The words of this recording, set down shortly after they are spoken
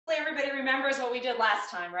everybody remembers what we did last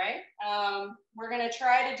time, right? We're gonna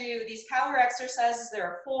try to do these power exercises. There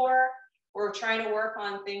are 4. We're trying to work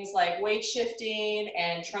on things like weight shifting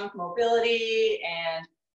and trunk mobility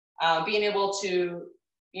and being able to,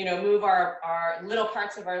 you know, move our little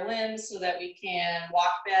parts of our limbs so that we can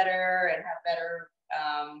walk better and have better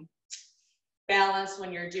balance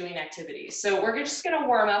when you're doing activities. So we're just gonna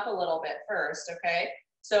warm up a little bit first, okay?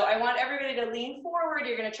 So I want everybody to lean forward.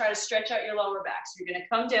 You're gonna try to stretch out your lower back. So you're gonna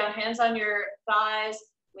come down, hands on your thighs,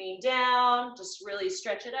 lean down, just really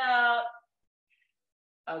stretch it out.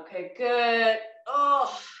 Okay, good.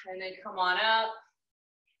 Oh, and then come on up.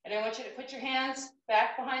 And I want you to put your hands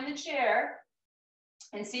back behind the chair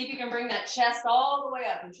and see if you can bring that chest all the way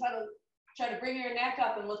up and try to bring your neck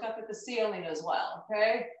up and look up at the ceiling as well,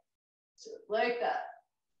 okay? So like that.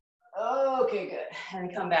 Okay, good.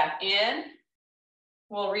 And come back in.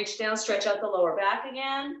 We'll reach down, stretch out the lower back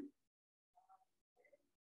again.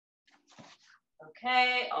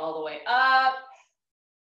 Okay, all the way up.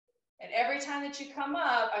 And every time that you come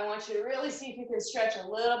up, I want you to really see if you can stretch a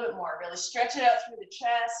little bit more. Really stretch it out through the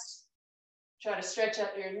chest. Try to stretch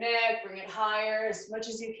out your neck, bring it higher as much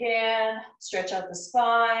as you can. Stretch out the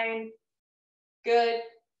spine. Good.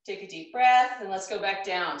 Take a deep breath and let's go back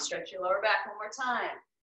down. Stretch your lower back one more time.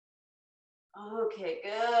 Okay,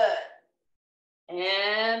 good.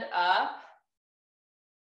 And up.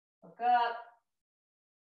 Look up.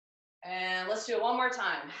 And let's do it one more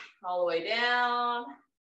time. All the way down.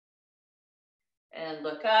 And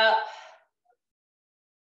look up.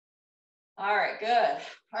 All right, good.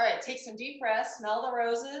 All right, take some deep breaths. Smell the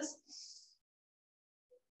roses.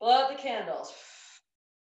 Blow out the candles.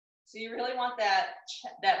 So you really want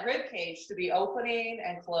that rib cage to be opening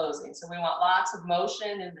and closing. So we want lots of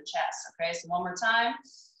motion in the chest. Okay, so one more time.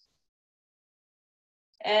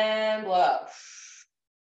 And blow out.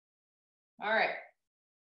 All right.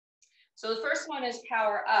 So the first one is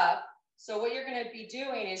power up. So what you're going to be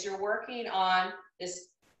doing is you're working on this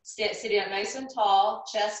sitting up nice and tall,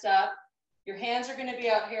 chest up. Your hands are going to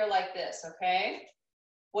be out here like this, okay?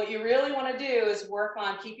 What you really want to do is work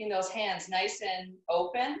on keeping those hands nice and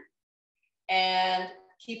open and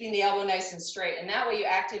keeping the elbow nice and straight. And that way you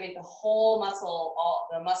activate the whole muscle,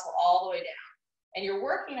 the muscle all the way down. And you're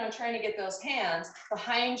working on trying to get those hands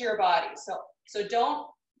behind your body. So don't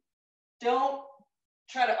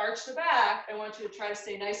try to arch the back. I want you to try to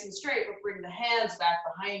stay nice and straight, but bring the hands back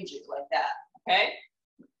behind you like that, okay?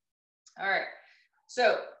 All right,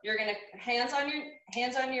 so you're gonna, hands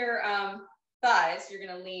on your thighs, you're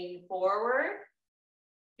gonna lean forward,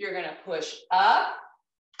 you're gonna push up,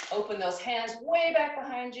 open those hands way back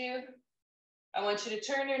behind you. I want you to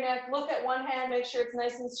turn your neck, look at one hand, make sure it's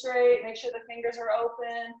nice and straight, make sure the fingers are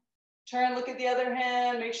open. Turn, look at the other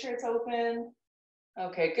hand, make sure it's open.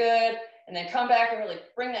 Okay, good. And then come back and really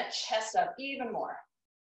bring that chest up even more.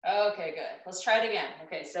 Okay, good. Let's try it again.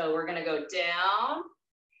 Okay, so we're gonna go down.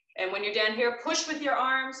 And when you're down here, push with your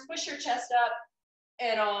arms, push your chest up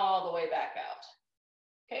and all the way back out.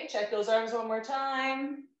 Okay, check those arms one more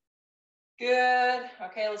time. Good.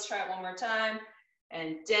 Okay, let's try it one more time.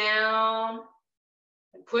 And down.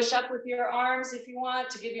 And push up with your arms if you want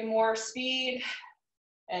to give you more speed.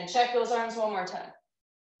 And check those arms one more time.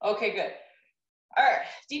 Okay, good. All right,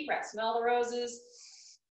 deep breath, smell the roses,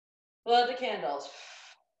 blow the candles.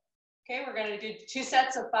 Okay, we're gonna do 2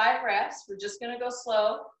 sets of 5 reps. We're just gonna go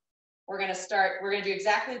slow. We're gonna do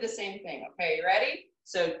exactly the same thing. Okay, you ready?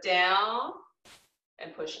 So down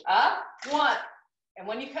and push up, 1. And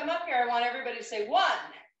when you come up here, I want everybody to say 1,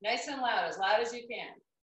 nice and loud as you can.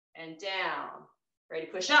 And down, ready,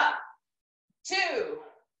 push up, 2,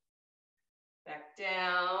 back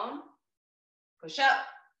down, push up,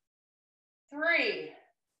 3,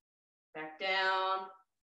 back down,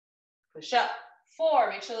 push up, 4,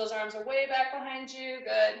 make sure those arms are way back behind you,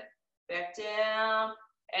 good, back down,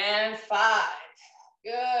 and 5,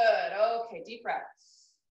 good, okay, deep breath.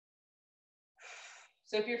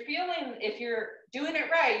 So if you're doing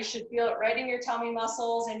it right, you should feel it right in your tummy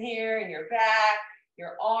muscles in here, in your back,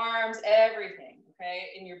 your arms, everything, okay,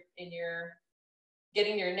 in your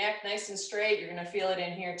getting your neck nice and straight, you're gonna feel it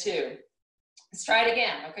in here too. Let's try it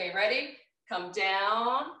again, okay, ready? Come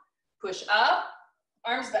down, push up,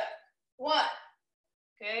 arms back, 1,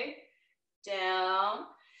 okay, down,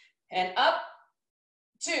 and up,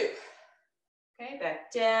 2, okay,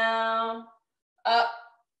 back down, up,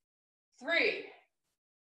 3,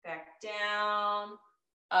 back down,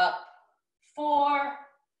 up, 4,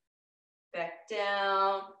 back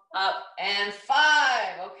down, up, and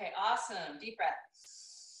 5, okay, awesome, deep breath.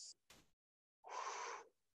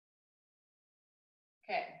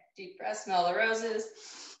 Okay, deep breath, smell the roses.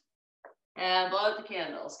 And blow out the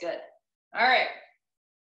candles. Good. All right.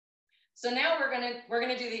 So now we're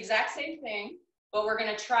gonna do the exact same thing, but we're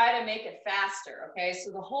gonna try to make it faster. Okay.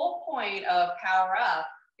 So the whole point of Power Up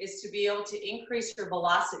is to be able to increase your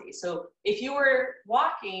velocity. So if you were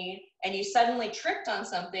walking and you suddenly tripped on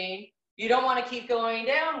something, you don't want to keep going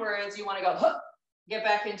downwards. You want to go, huh, get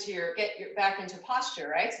back into back into posture,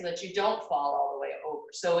 right? So that you don't fall all the way over.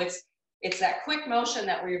 So it's that quick motion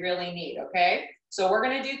that we really need, okay? So we're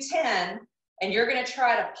gonna do 10, and you're gonna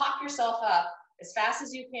try to pop yourself up as fast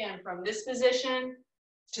as you can from this position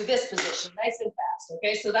to this position, nice and fast,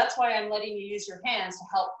 okay? So that's why I'm letting you use your hands to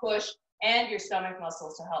help push and your stomach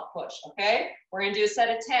muscles to help push, okay? We're gonna do a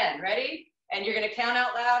set of 10, ready? And you're gonna count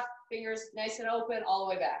out loud, fingers nice and open, all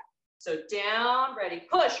the way back. So down, ready,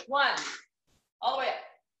 push, 1, all the way up,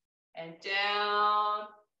 and down,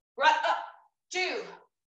 right up, 2,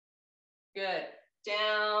 good,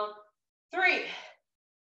 down, 3,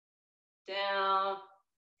 down,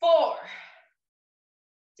 4,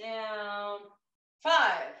 down,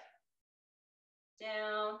 5,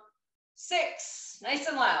 down, 6, nice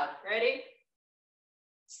and loud, ready?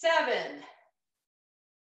 7,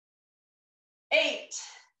 8,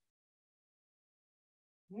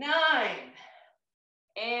 9,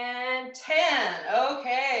 and 10.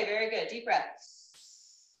 Okay, very good. Deep breath.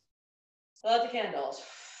 Blow out the candles.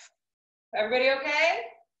 Everybody okay?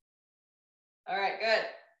 All right, good.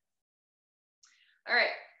 All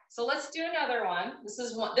right, so let's do another one.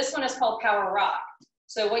 This one is called Power Rock.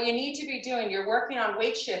 So what you need to be doing, you're working on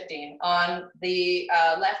weight shifting on the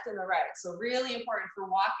left and the right. So really important for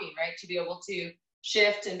walking, right? To be able to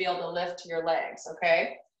shift and be able to lift your legs,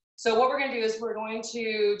 okay? So what we're gonna do is we're going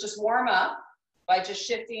to just warm up by just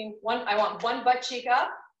shifting I want one butt cheek up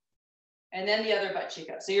and then the other butt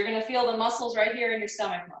cheek up. So you're gonna feel the muscles right here in your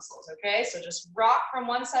stomach muscles, okay? So just rock from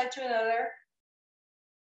one side to another.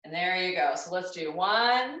 And there you go. So let's do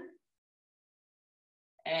 1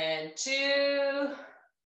 and 2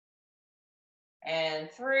 and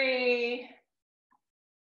 3,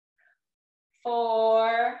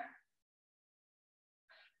 4,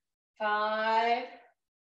 5,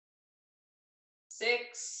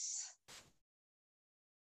 6,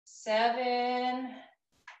 7,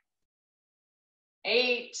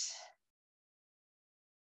 8,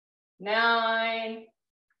 9,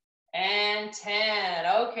 and 10.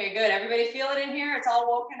 Okay, good. Everybody feel it in here? It's all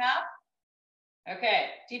woken up? Okay,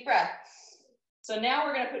 deep breath. So now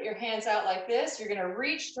we're going to put your hands out like this. You're going to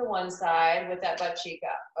reach to one side with that butt cheek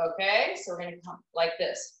up. Okay, so we're going to come like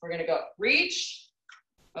this. We're going to go reach.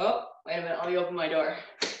 Oh, wait a minute. Let me open my door.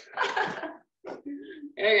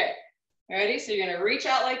 Okay, ready? So you're going to reach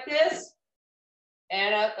out like this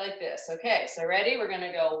and up like this. Okay, so ready? We're going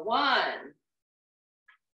to go 1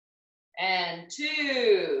 and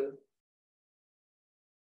 2,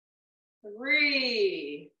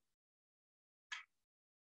 3,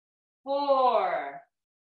 4,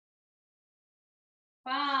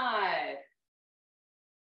 5,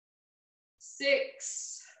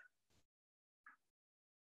 6,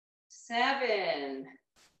 7,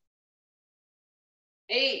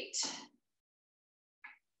 8,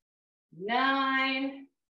 9,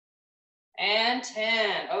 and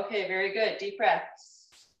 10. Okay, very good. Deep breath.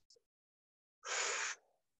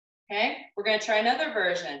 Okay, we're going to try another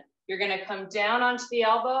version. You're going to come down onto the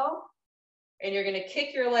elbow and you're going to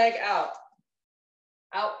kick your leg out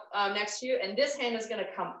next to you, and this hand is going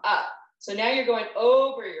to come up. So now you're going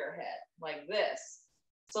over your head like this.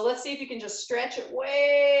 So let's see if you can just stretch it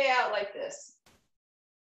way out like this.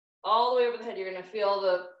 All the way over the head. You're going to feel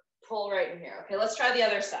the pull right in here. Okay, let's try the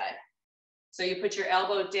other side. So you put your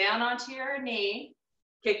elbow down onto your knee,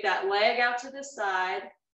 kick that leg out to the side,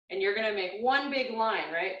 and you're going to make one big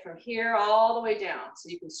line, right, from here all the way down. So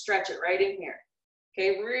you can stretch it right in here.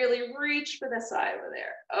 Okay, really reach for the side over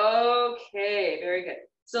there. Okay, very good.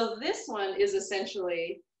 So this one is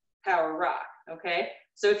essentially Power Rock, okay?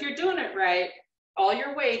 So if you're doing it right, all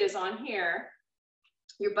your weight is on here,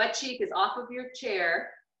 your butt cheek is off of your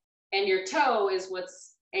chair, and your toe is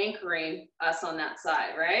what's anchoring us on that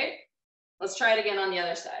side, right? Let's try it again on the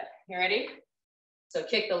other side. You ready? So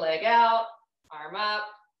kick the leg out, arm up,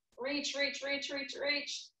 reach, reach, reach, reach,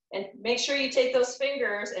 reach. And make sure you take those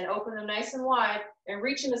fingers and open them nice and wide and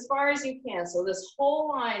reach them as far as you can. So this whole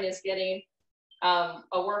line is getting a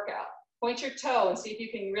workout. Point your toe and see if you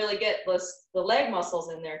can really get the leg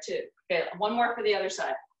muscles in there too. Okay, one more for the other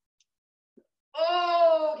side.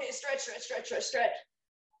 Oh, okay, stretch, stretch, stretch, stretch, stretch.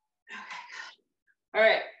 Okay, good. All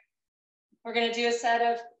right, we're gonna do a set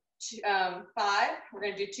of 5. We're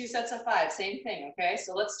gonna do 2 sets of 5, same thing, okay?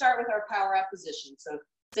 So let's start with our power up position. So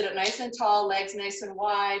sit up nice and tall, legs nice and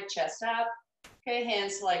wide, chest up. Okay,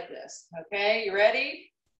 hands like this. Okay, you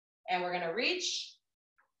ready? And we're gonna reach,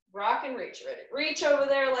 rock and reach. Ready? Reach over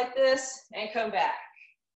there like this and come back.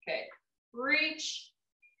 Okay, reach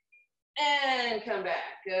and come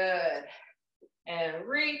back. Good. And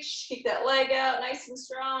reach, keep that leg out nice and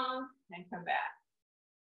strong and come back.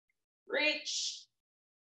 Reach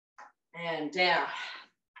and down.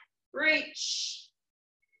 Reach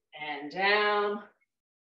and down.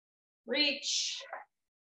 Reach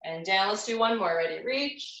and down. Let's do one more. Ready?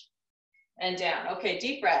 Reach and down. Okay,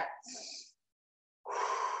 deep breath.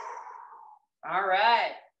 All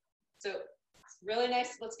right. So really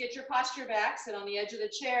nice. Let's get your posture back. Sit on the edge of the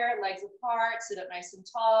chair, legs apart, sit up nice and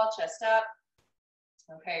tall, chest up.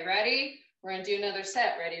 Okay, ready? We're gonna do another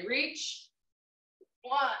set. Ready? Reach.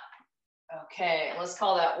 One. Okay, let's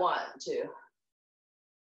call that 1, 2.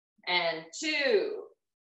 And 2.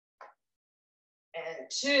 And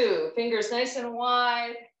 2. Fingers nice and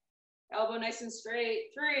wide. Elbow nice and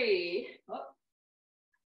straight. 3. Oh.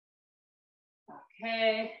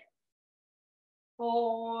 Okay.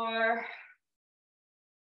 4.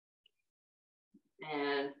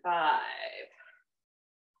 And 5.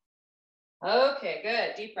 Okay,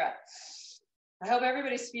 good. Deep breath. I hope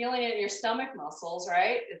everybody's feeling it in your stomach muscles,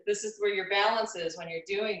 right? If this is where your balance is when you're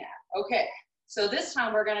doing that. Okay, so this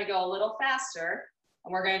time we're gonna go a little faster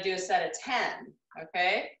and we're gonna do a set of 10,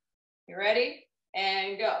 okay? You ready?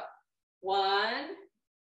 And go. 1,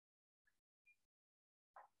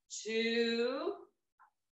 2,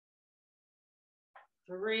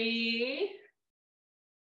 3,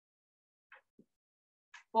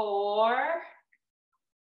 4,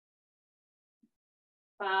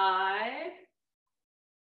 5,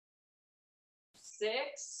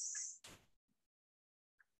 6,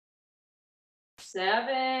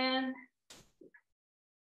 7,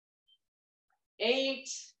 8,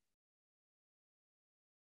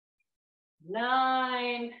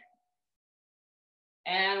 9,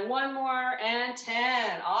 and one more, and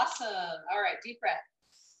 10. Awesome. All right, deep breath.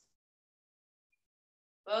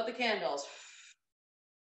 Blow out the candles.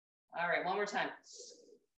 All right, one more time.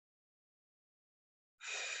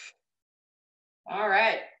 All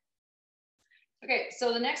right. Okay,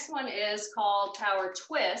 so the next one is called power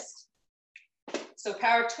twist. So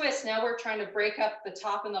power twist, now we're trying to break up the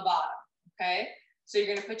top and the bottom, okay? So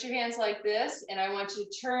you're gonna put your hands like this, and I want you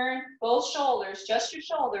to turn both shoulders, just your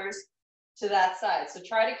shoulders, to that side. So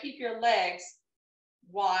try to keep your legs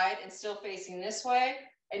wide and still facing this way,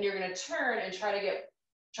 and you're gonna turn and try to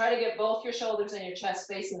get both your shoulders and your chest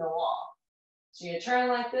facing the wall. So you turn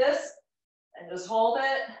like this, and just hold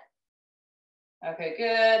it. Okay,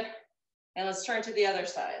 good. And let's turn to the other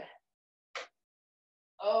side.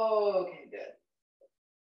 Okay, good.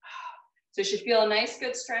 So you should feel a nice,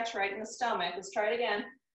 good stretch right in the stomach. Let's try it again.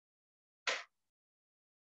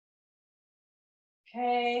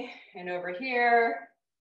 Okay, and over here.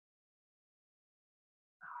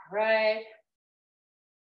 All right.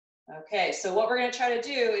 Okay, so what we're gonna try to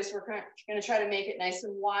do is we're gonna try to make it nice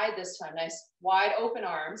and wide this time. Nice, wide open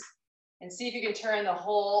arms. And see if you can turn the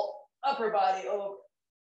whole upper body over.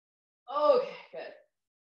 Okay, good.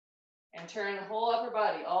 And turn the whole upper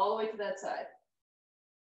body all the way to that side.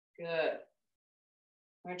 Good.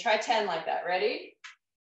 We're gonna try 10 like that. Ready?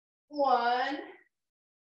 1.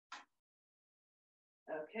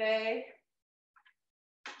 Okay.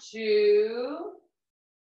 2.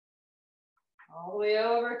 All the way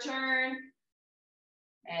over, turn.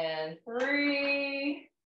 And 3.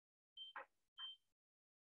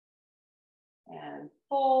 And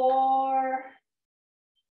 4.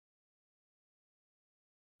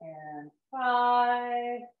 And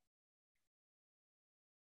 5.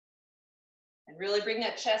 And really bring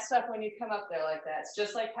that chest up when you come up there like that. It's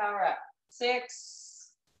just like power up.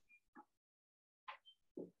 6,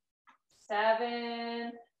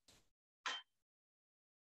 7,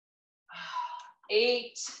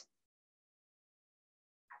 8,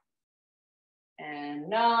 and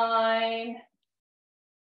 9,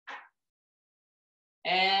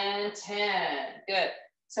 and 10. Good.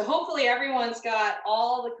 So hopefully everyone's got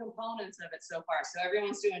all the components of it so far. So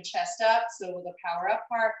everyone's doing chest up. So with the power up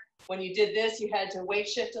part, when you did this, you had to weight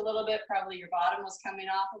shift a little bit. Probably your bottom was coming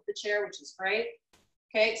off of the chair, which is great.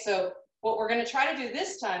 Okay, so what we're going to try to do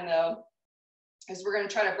this time though, is we're going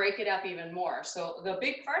to try to break it up even more. So the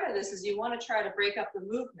big part of this is you want to try to break up the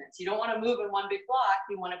movements. You don't want to move in one big block.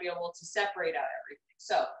 You want to be able to separate out everything.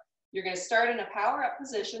 So you're going to start in a power up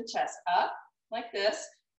position, chest up like this,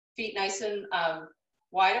 feet nice and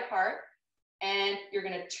wide apart. And you're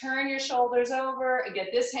going to turn your shoulders over and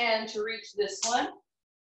get this hand to reach this one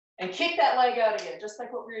and kick that leg out again, just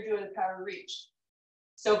like what we were doing in power reach.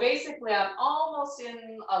 So basically I'm almost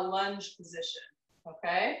in a lunge position.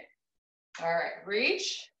 okay? All right,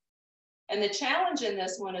 reach. And the challenge in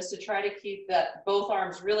this one is to try to keep both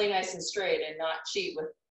arms really nice and straight and not cheat with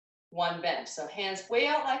one bend. So hands way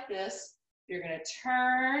out like this. You're gonna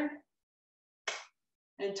turn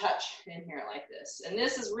and touch in here like this. And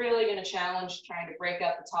this is really gonna challenge trying to break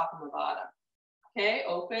up the top and the bottom. Okay,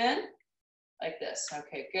 open like this.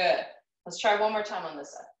 Okay, good. Let's try one more time on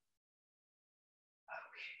this side.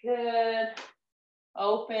 Okay, good.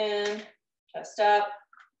 Open, chest up,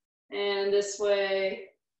 and this way,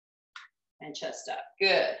 and chest up.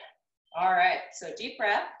 Good. All right, so deep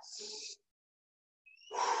breath.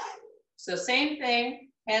 So same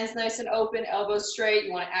thing, hands nice and open, elbows straight.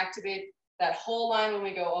 You want to activate that whole line when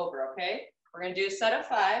we go over, okay? We're going to do a set of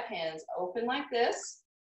 5, hands open like this.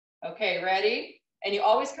 Okay, ready? And you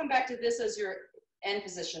always come back to this as your end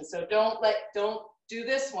position. So don't do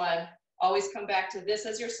this one. Always come back to this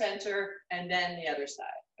as your center and then the other side.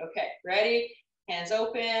 Okay, ready? Hands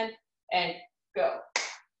open and go.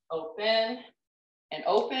 Open and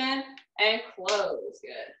close.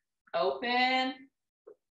 Good. Open,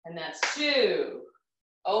 and that's 2.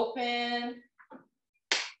 Open.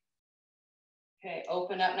 Okay,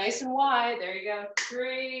 open up nice and wide. There you go.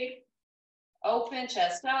 3. Open,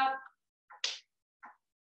 chest up.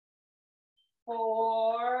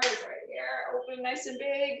 4 is right here. Open nice and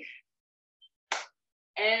big.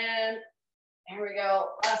 And here we go.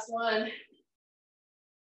 Last one.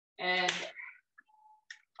 And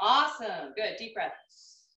awesome. Good. Deep breath.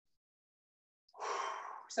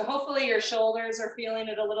 So hopefully your shoulders are feeling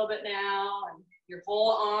it a little bit now, and your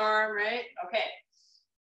whole arm, right? Okay.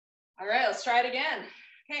 All right, let's try it again.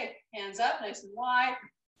 Okay, hands up, nice and wide,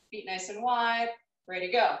 feet nice and wide, ready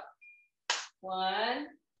to go. 1,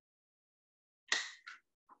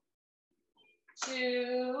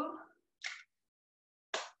 2,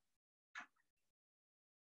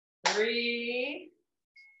 3,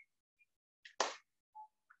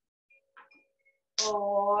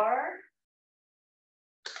 4,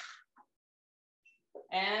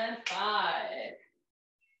 and 5.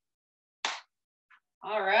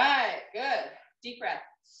 All right, good. Deep breath.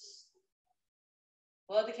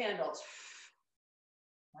 Blow the candles.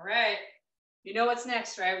 All right, you know what's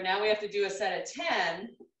next, right? Now we have to do a set of 10,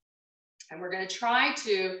 and we're gonna try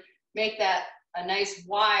to make that a nice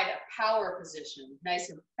wide power position, nice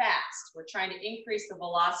and fast. We're trying to increase the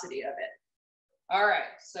velocity of it. All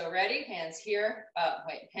right, so ready? Hands here,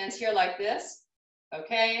 hands here like this.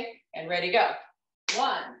 Okay, and ready, go.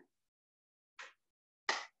 1,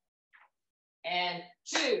 and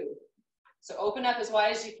 2. So open up as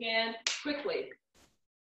wide as you can, quickly.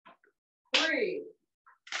 3,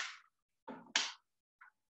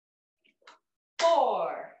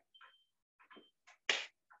 4,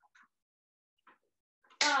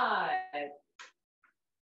 5.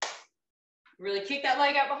 Really kick that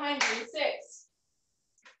leg out behind you. 6,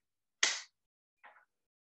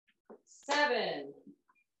 7,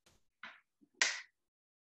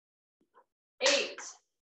 8,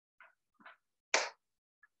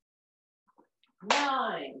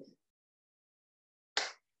 9,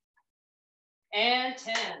 and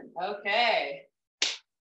 10. Okay.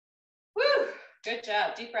 Woo! Good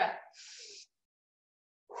job. Deep breath.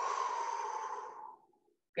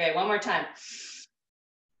 Okay, one more time.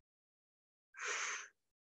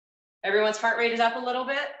 Everyone's heart rate is up a little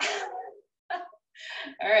bit.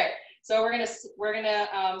 All right. So we're gonna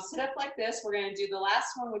sit up like this. We're gonna do the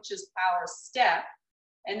last one, which is power step.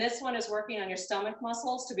 And this one is working on your stomach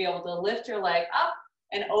muscles to be able to lift your leg up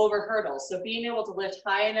and over hurdles. So being able to lift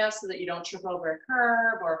high enough so that you don't trip over a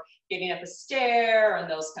curb or getting up a stair and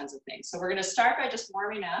those kinds of things. So we're gonna start by just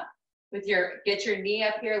warming up with get your knee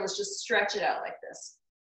up here. Let's just stretch it out like this.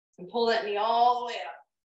 And pull that knee all the way up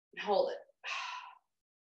and hold it.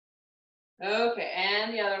 Okay,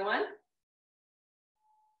 and the other one.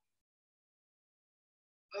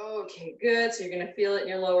 Okay, good. So you're gonna feel it in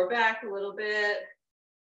your lower back a little bit.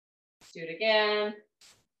 Let's do it again.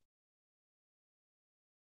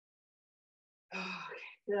 Okay,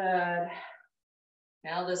 good.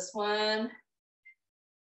 Now this one.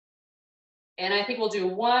 And I think we'll do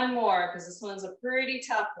one more because this one's a pretty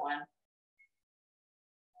tough one.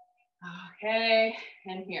 Okay,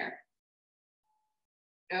 and here.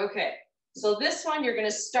 Okay, so this one you're gonna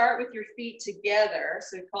start with your feet together.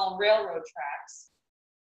 So we call them railroad tracks.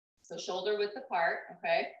 So shoulder width apart,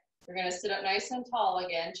 okay? We're gonna sit up nice and tall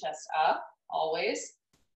again, chest up, always.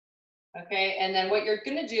 Okay, and then what you're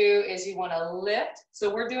gonna do is you wanna lift.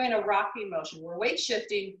 So we're doing a rocking motion. We're weight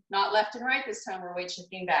shifting, not left and right this time, we're weight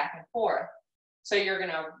shifting back and forth. So you're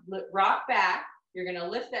gonna rock back, you're gonna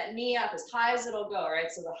lift that knee up as high as it'll go, right?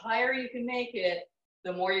 So the higher you can make it,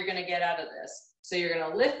 the more you're gonna get out of this. So you're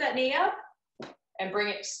gonna lift that knee up and bring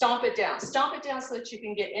it, stomp it down. Stomp it down so that you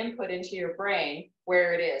can get input into your brain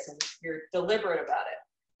where it is and you're deliberate about it.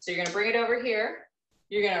 So you're gonna bring it over here.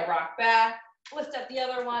 You're gonna rock back, lift up the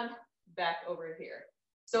other one, back over here.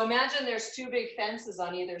 So imagine there's two big fences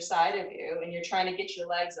on either side of you and you're trying to get your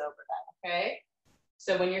legs over that, okay?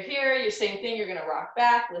 So when you're here, you're same thing, you're gonna rock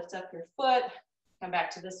back, lift up your foot, come back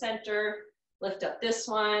to the center, lift up this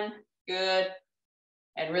one, good.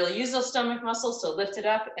 And really use those stomach muscles to lift it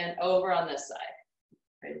up and over on this side.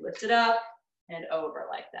 Ready, lift it up and over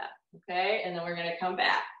like that, okay? And then we're gonna come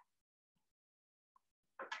back.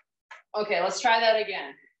 Okay, let's try that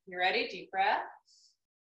again. You ready? Deep breath.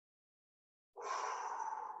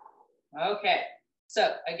 Okay,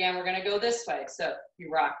 so again, we're gonna go this way. So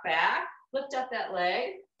you rock back, lift up that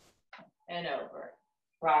leg, and over.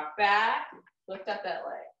 Rock back, lift up that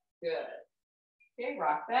leg. Good. Okay,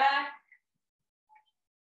 rock back.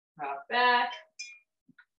 Rock back.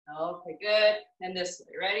 Okay, good. And this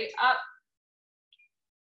way. Ready? Up.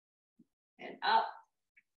 And up.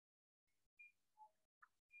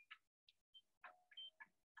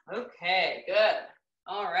 Okay, good.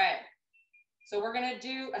 All right. So we're going to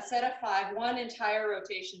do a set of 5. One entire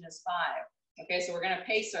rotation is 5. Okay, so we're going to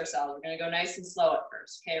pace ourselves. We're going to go nice and slow at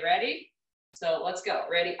first. Okay, ready? So let's go.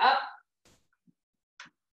 Ready? Up.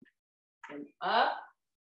 And up.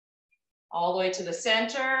 All the way to the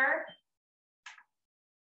center.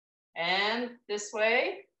 And this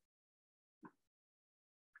way.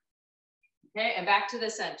 Okay, and back to the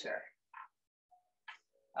center.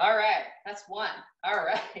 All right, that's 1. All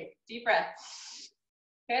right, deep breath.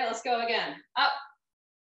 Okay, let's go again. Up.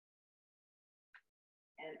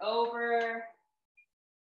 And over.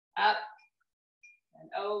 Up. And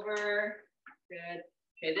over. Good.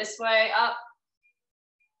 Okay, this way. Up.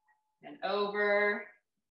 And over.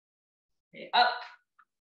 Okay, up.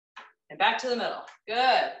 And back to the middle.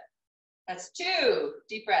 Good. That's 2.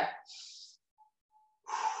 Deep breath.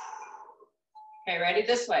 Okay, ready?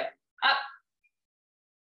 This way. Up.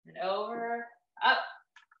 And over. Up.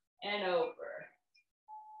 And over.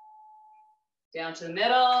 Down to the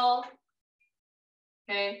middle.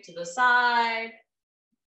 Okay, to the side.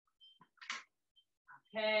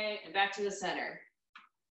 Okay, and back to the center.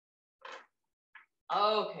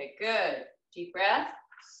 Okay, good. Deep breath.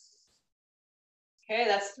 Okay,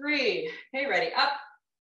 that's 3. Okay, ready? Up.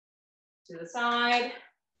 To the side.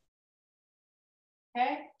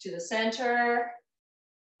 Okay, to the center.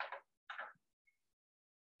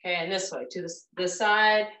 Okay, and this way, to this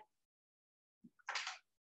side.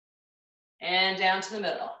 And down to the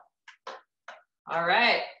middle. All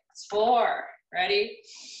right, it's 4. Ready?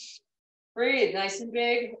 Breathe, nice and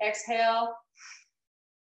big. Exhale.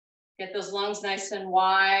 Get those lungs nice and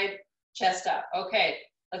wide. Chest up. Okay,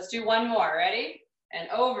 let's do one more. Ready? And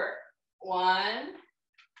over. 1.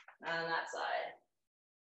 On that side.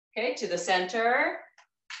 Okay, to the center.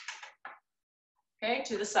 Okay,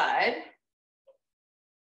 to the side.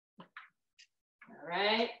 All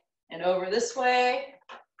right, and over this way.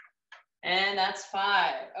 And that's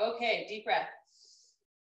 5. Okay, deep breath.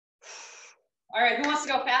 All right, who wants to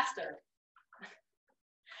go faster?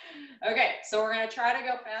 Okay, so we're gonna try to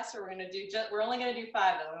go faster. We're only gonna do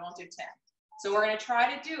 5 though, we won't do 10. So we're gonna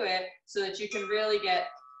try to do it so that you can really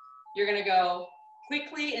you're gonna go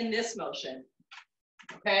quickly in this motion,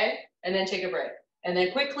 okay? And then take a break. And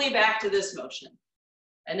then quickly back to this motion.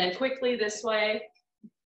 And then quickly this way,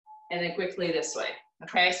 and then quickly this way.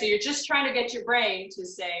 Okay, so you're just trying to get your brain to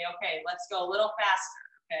say, okay, let's go a little faster,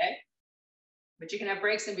 okay? But you can have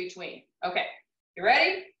breaks in between. Okay, you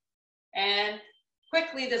ready? And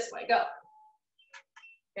quickly this way, go.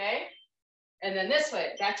 Okay, and then this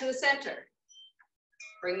way, back to the center.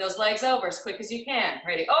 Bring those legs over as quick as you can.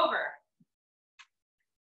 Ready, over.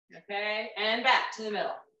 Okay, and back to the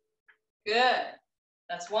middle. Good,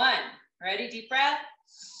 that's 1. Ready, deep breath.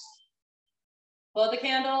 Blow the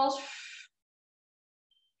candles.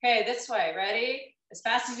 Okay, this way, ready? As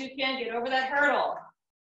fast as you can, get over that hurdle.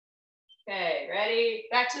 Okay, ready?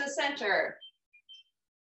 Back to the center.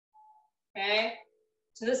 Okay,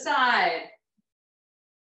 to the side.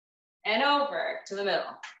 And over to the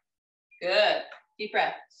middle. Good, deep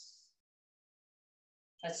breath.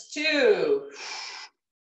 That's 2.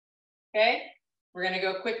 Okay, we're gonna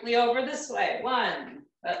go quickly over this way. 1,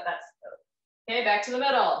 okay, back to the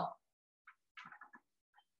middle.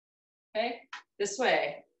 Okay, this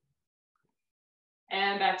way.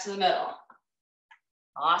 And back to the middle.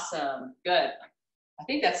 Awesome, good. I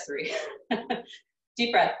think that's 3.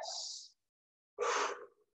 Deep breath.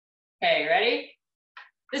 Okay, ready?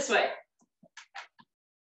 This way.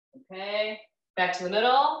 Okay, back to the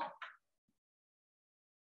middle.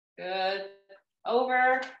 Good.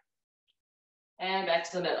 over, and back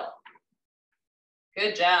to the middle.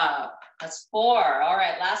 Good job. That's 4. All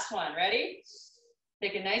right, last one. Ready?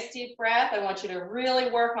 Take a nice deep breath. I want you to really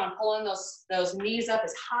work on pulling those knees up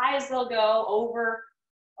as high as they'll go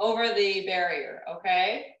over the barrier,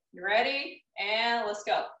 okay? You ready? And let's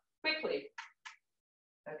go. Quickly.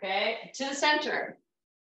 Okay, to the center.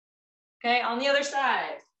 Okay, on the other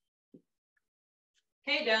side.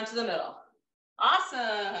 Okay, down to the middle.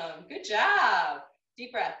 Awesome. Good job.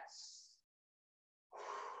 Deep breath.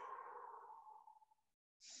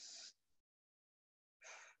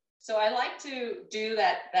 So I like to do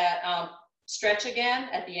that stretch again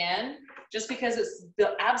at the end, just because it's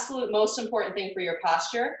the absolute most important thing for your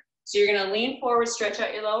posture. So you're going to lean forward, stretch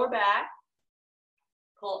out your lower back,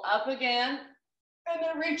 pull up again, and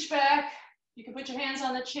then reach back. You can put your hands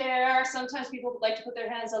on the chair. Sometimes people like to put their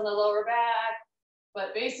hands on the lower back,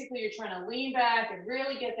 but basically you're trying to lean back and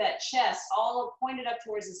really get that chest all pointed up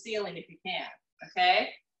towards the ceiling if you can, okay?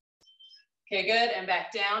 Okay, good, and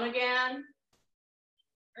back down again.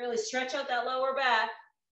 Really stretch out that lower back.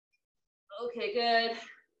 Okay, good.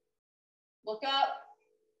 Look up,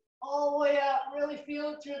 all the way up, really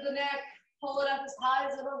feel it through the neck. Pull it up as high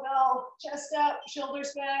as it'll go. Chest up,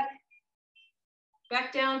 shoulders back.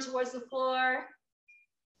 Back down towards the floor.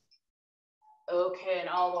 Okay, and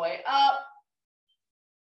all the way up.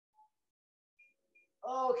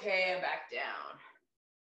 Okay, and back down.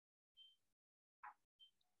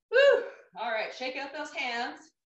 Woo! All right, shake out those hands.